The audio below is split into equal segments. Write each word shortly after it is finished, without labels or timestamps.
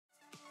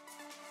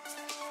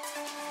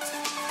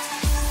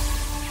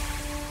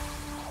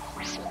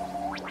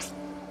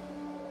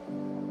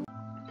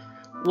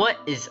What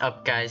is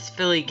up, guys?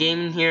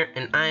 PhillyGaming here,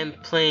 and I am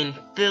playing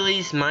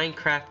Philly's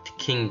Minecraft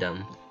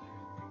Kingdom.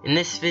 In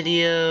this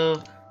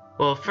video,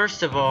 well,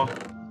 first of all,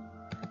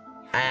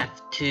 I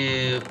have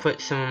to put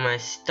some of my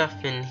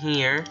stuff in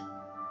here.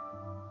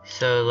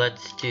 So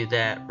let's do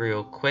that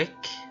real quick.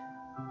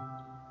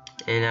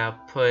 And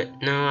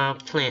I'll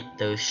plant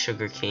those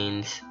sugar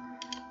canes.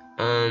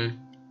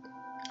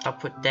 I'll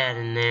put that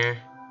in there,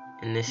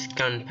 and this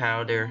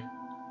gunpowder,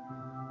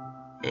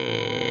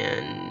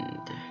 and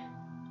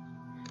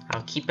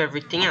I'll keep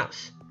everything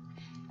else.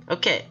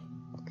 Okay,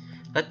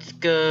 let's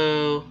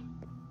go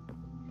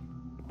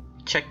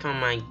check on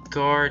my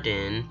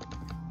garden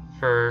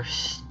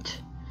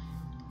first,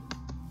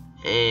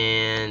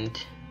 and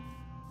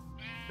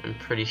I'm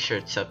pretty sure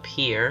it's up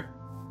here.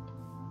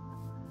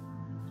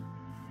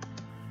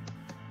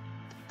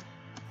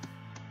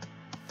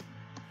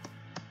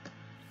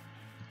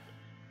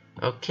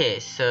 Okay,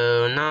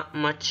 so not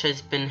much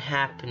has been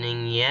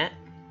happening yet.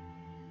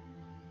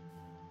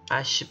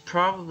 I should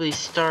probably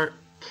start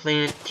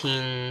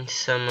planting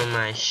some of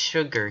my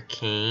sugar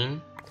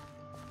cane.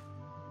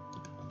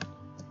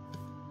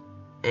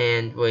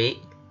 And wait,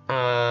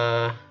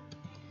 I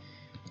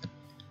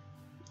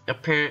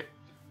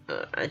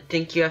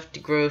think you have to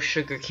grow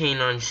sugar cane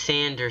on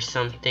sand or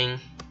something.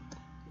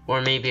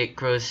 Or maybe it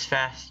grows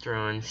faster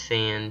on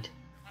sand.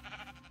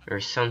 Or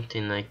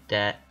something like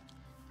that.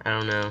 I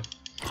don't know.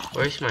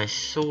 Where's my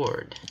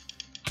sword?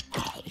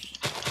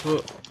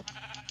 Oh.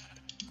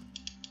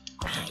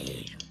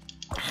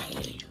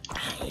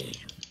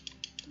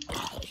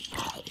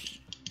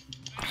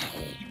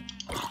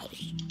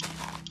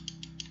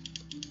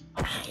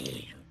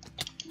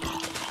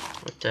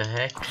 What the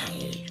heck?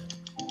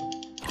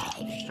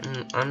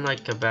 I'm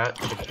like about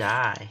to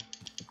die.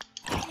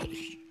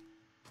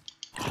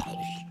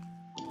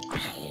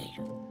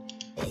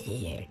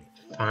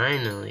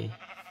 Finally.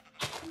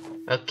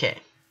 Okay.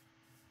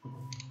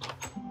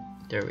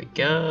 There we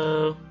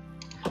go.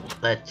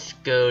 Let's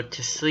go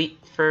to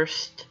sleep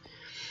first.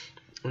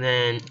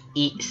 Then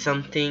eat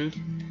something.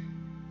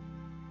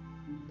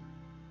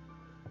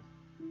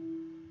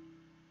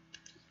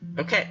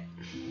 Okay.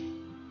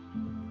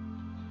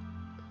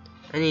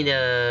 I need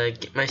to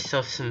get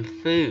myself some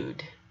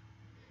food.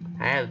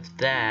 I have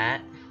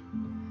that.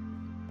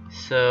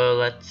 So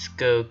let's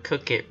go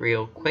cook it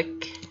real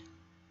quick.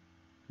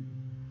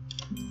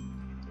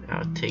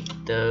 I'll take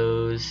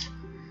those.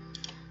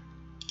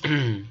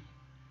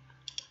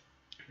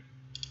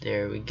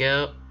 There we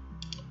go.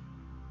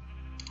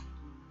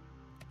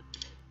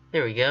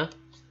 There we go.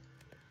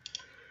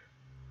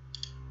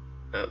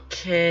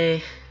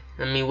 Okay,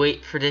 let me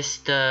wait for this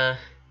to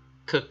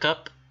cook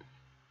up.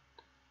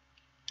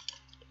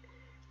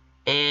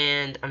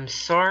 And I'm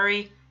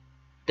sorry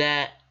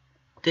that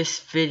this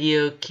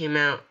video came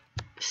out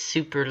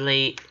super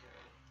late.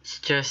 It's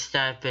just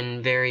I've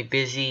been very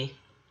busy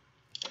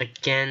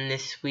again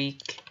this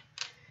week.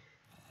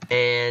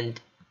 And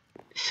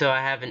so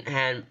I haven't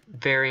had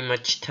very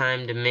much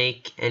time to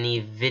make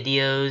any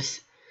videos.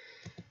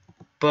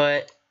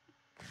 But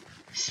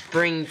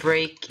spring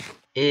break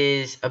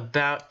is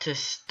about to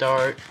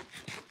start,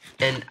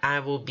 and I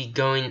will be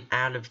going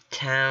out of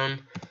town.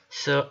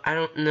 So I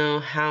don't know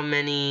how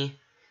many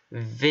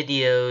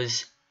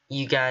videos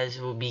you guys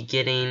will be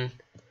getting,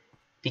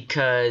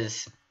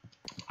 because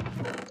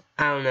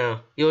I don't know.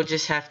 You'll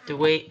just have to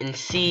wait and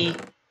see,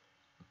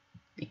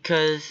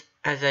 because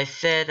as I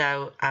said,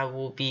 I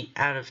will be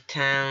out of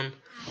town,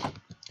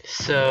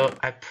 so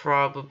I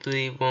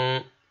probably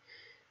won't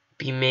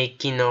be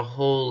making a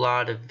whole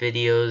lot of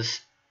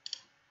videos,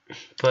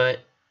 but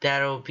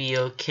that'll be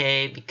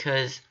okay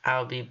because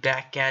I'll be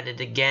back at it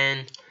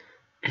again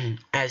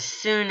as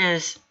soon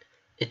as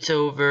it's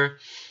over,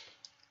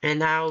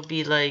 and I'll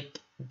be like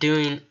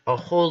doing a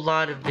whole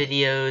lot of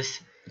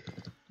videos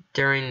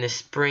during the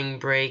spring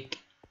break.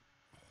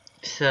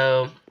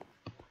 So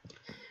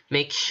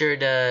make sure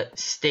to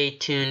stay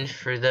tuned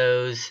for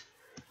those,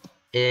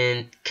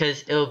 and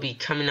cause it'll be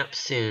coming up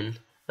soon.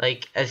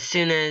 Like as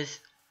soon as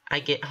I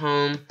get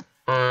home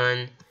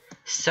on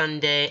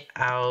Sunday,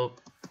 I'll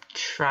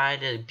try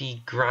to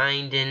be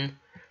grinding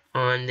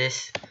on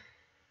this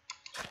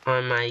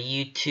on my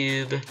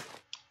YouTube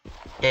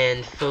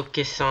and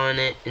focus on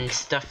it and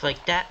stuff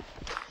like that.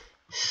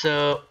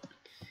 So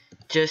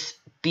just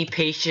be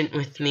patient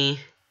with me,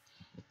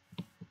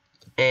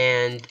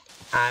 and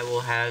I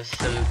will have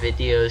some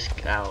videos,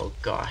 oh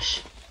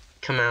gosh,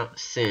 come out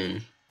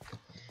soon.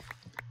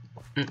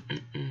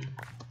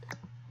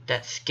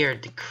 That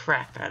scared the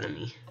crap out of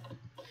me.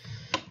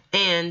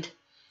 And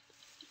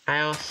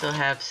I also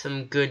have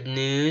some good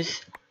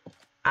news.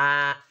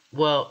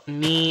 Well,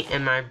 me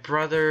and my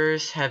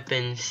brothers have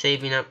been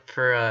saving up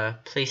for a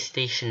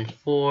PlayStation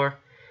 4.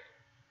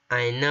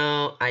 I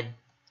know I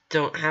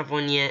don't have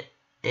one yet,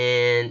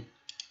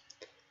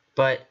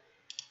 but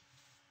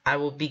I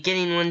will be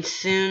getting one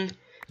soon.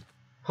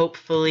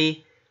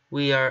 Hopefully,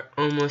 we are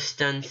almost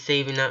done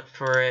saving up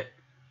for it.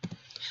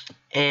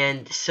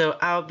 And so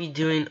I'll be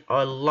doing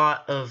a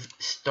lot of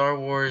Star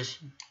Wars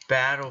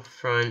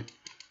Battlefront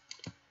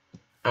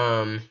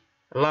a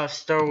lot of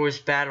Star Wars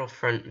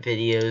Battlefront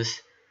videos.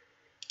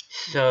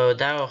 So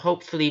that'll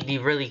hopefully be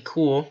really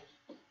cool.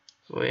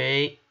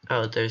 Wait,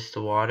 oh, there's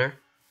the water.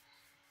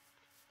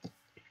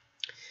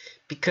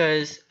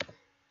 Because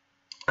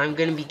I'm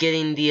gonna be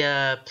getting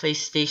the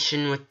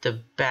PlayStation with the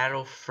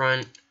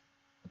Battlefront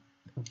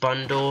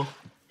bundle,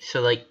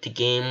 so like the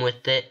game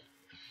with it.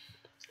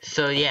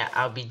 So yeah,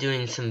 I'll be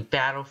doing some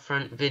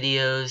Battlefront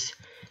videos,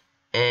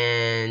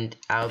 and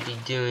I'll be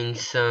doing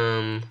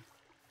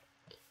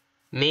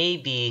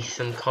maybe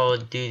some Call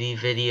of Duty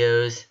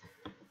videos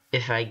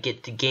if I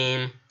get the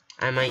game.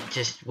 I might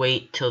just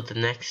wait till the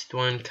next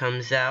one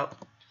comes out,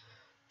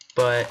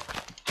 but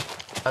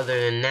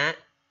other than that,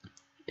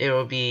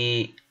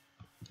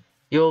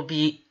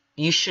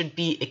 you should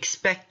be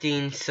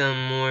expecting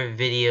some more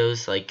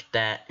videos like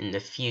that in the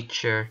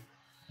future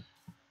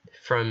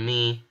from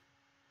me.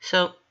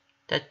 So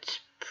that's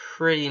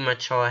pretty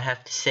much all I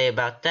have to say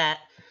about that.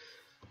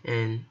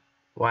 And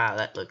wow,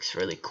 that looks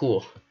really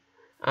cool.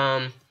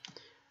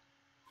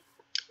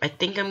 I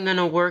think I'm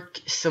gonna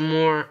work some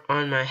more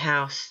on my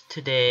house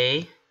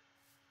today.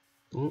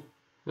 Ooh,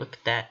 look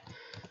at that.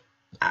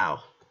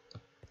 Ow.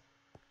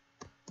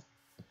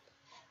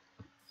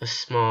 A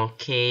small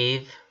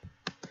cave.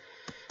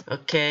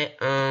 Okay,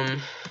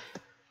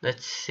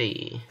 let's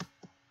see.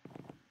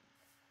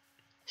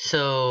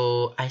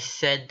 So, I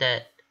said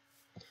that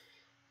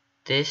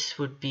this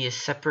would be a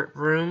separate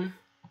room.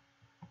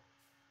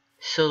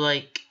 So,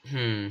 like,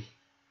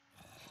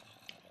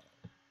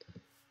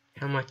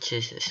 how much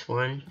is this?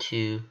 1,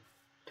 2,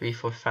 3,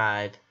 4,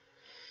 5.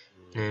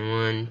 And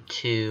 1,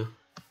 2.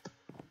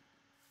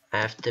 I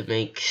have to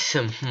make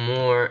some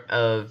more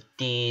of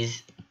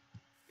these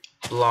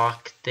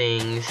block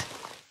things.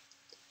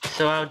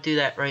 So I'll do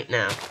that right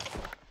now.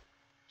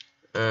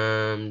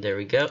 There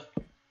we go.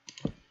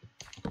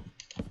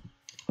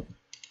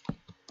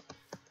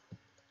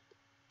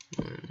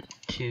 One,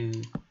 2,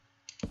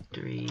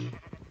 3.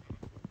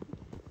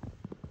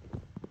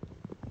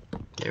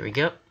 There we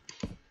go.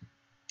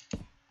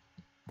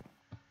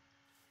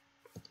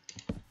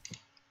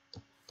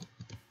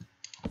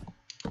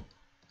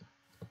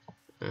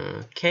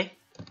 Okay.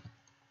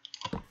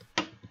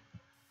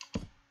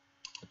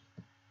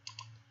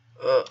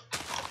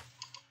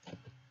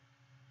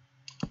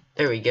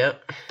 There we go.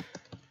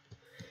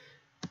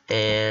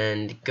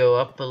 And go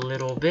up a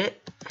little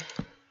bit.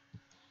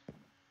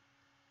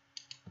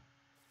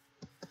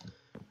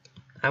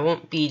 I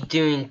won't be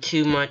doing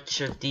too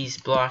much of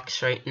these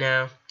blocks right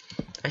now.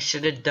 I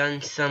should have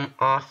done some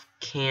off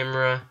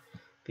camera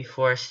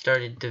before I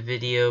started the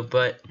video,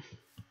 but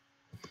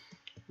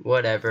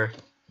whatever.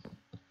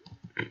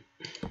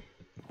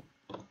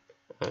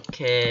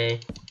 Okay.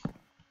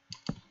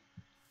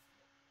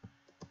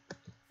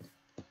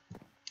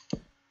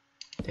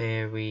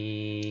 There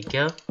we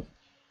go.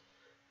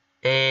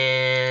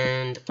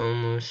 And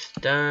almost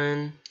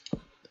done.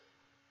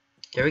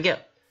 There we go.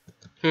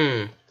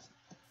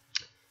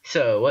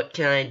 So, what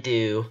can I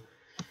do?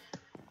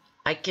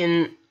 I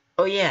can,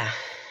 oh yeah,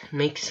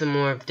 make some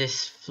more of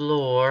this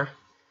floor.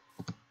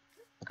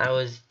 I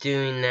was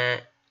doing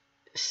that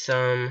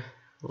some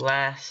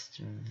last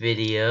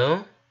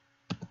video.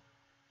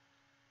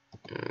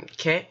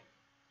 Okay,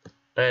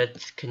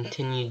 let's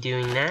continue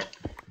doing that.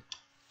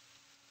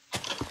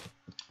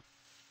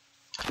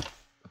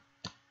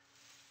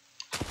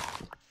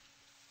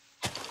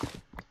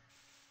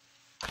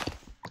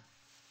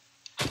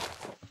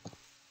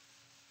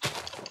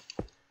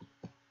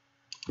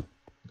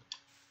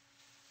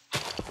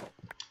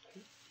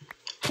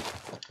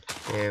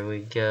 There we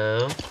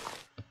go.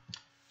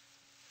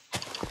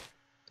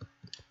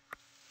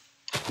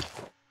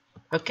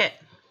 Okay.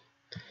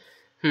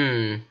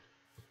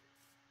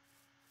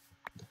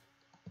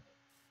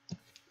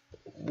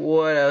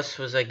 What else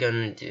was I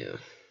gonna do?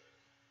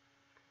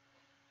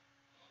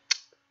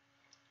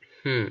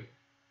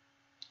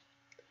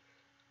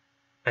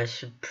 I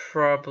should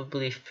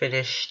probably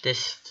finish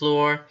this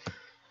floor.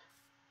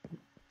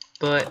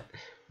 But,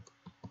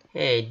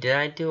 hey, did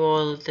I do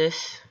all of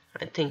this?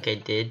 I think I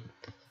did.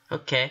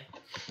 Okay.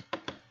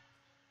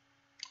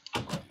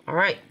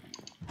 Alright.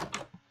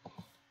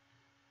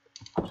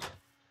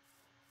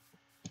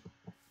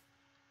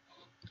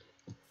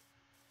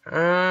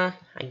 I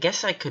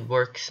guess I could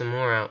work some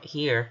more out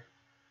here.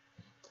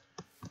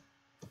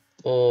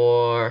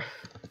 Or,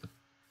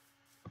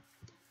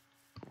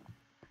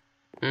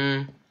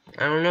 I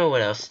don't know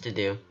what else to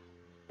do.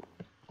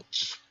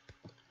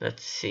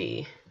 Let's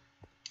see.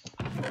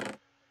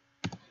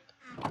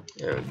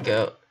 There we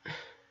go.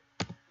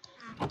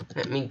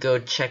 Let me go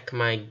check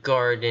my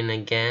garden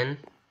again.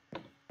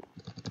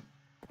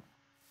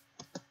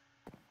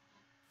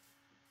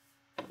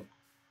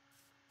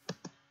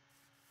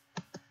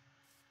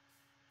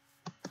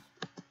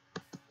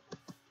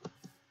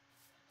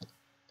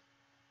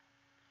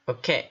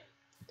 Okay.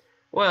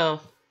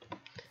 Well,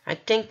 I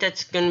think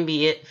that's gonna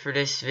be it for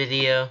this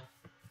video.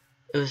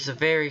 It was a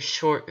very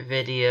short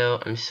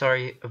video. I'm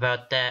sorry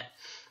about that.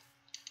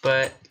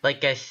 But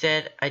like I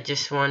said, I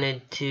just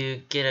wanted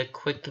to get a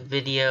quick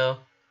video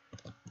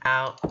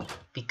out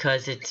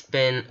because it's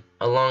been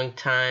a long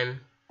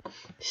time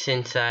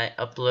since I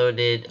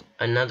uploaded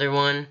another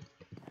one.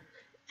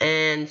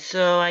 And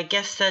so I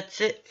guess that's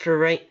it for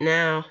right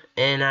now,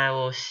 and I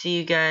will see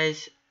you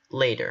guys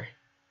later.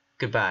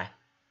 Goodbye.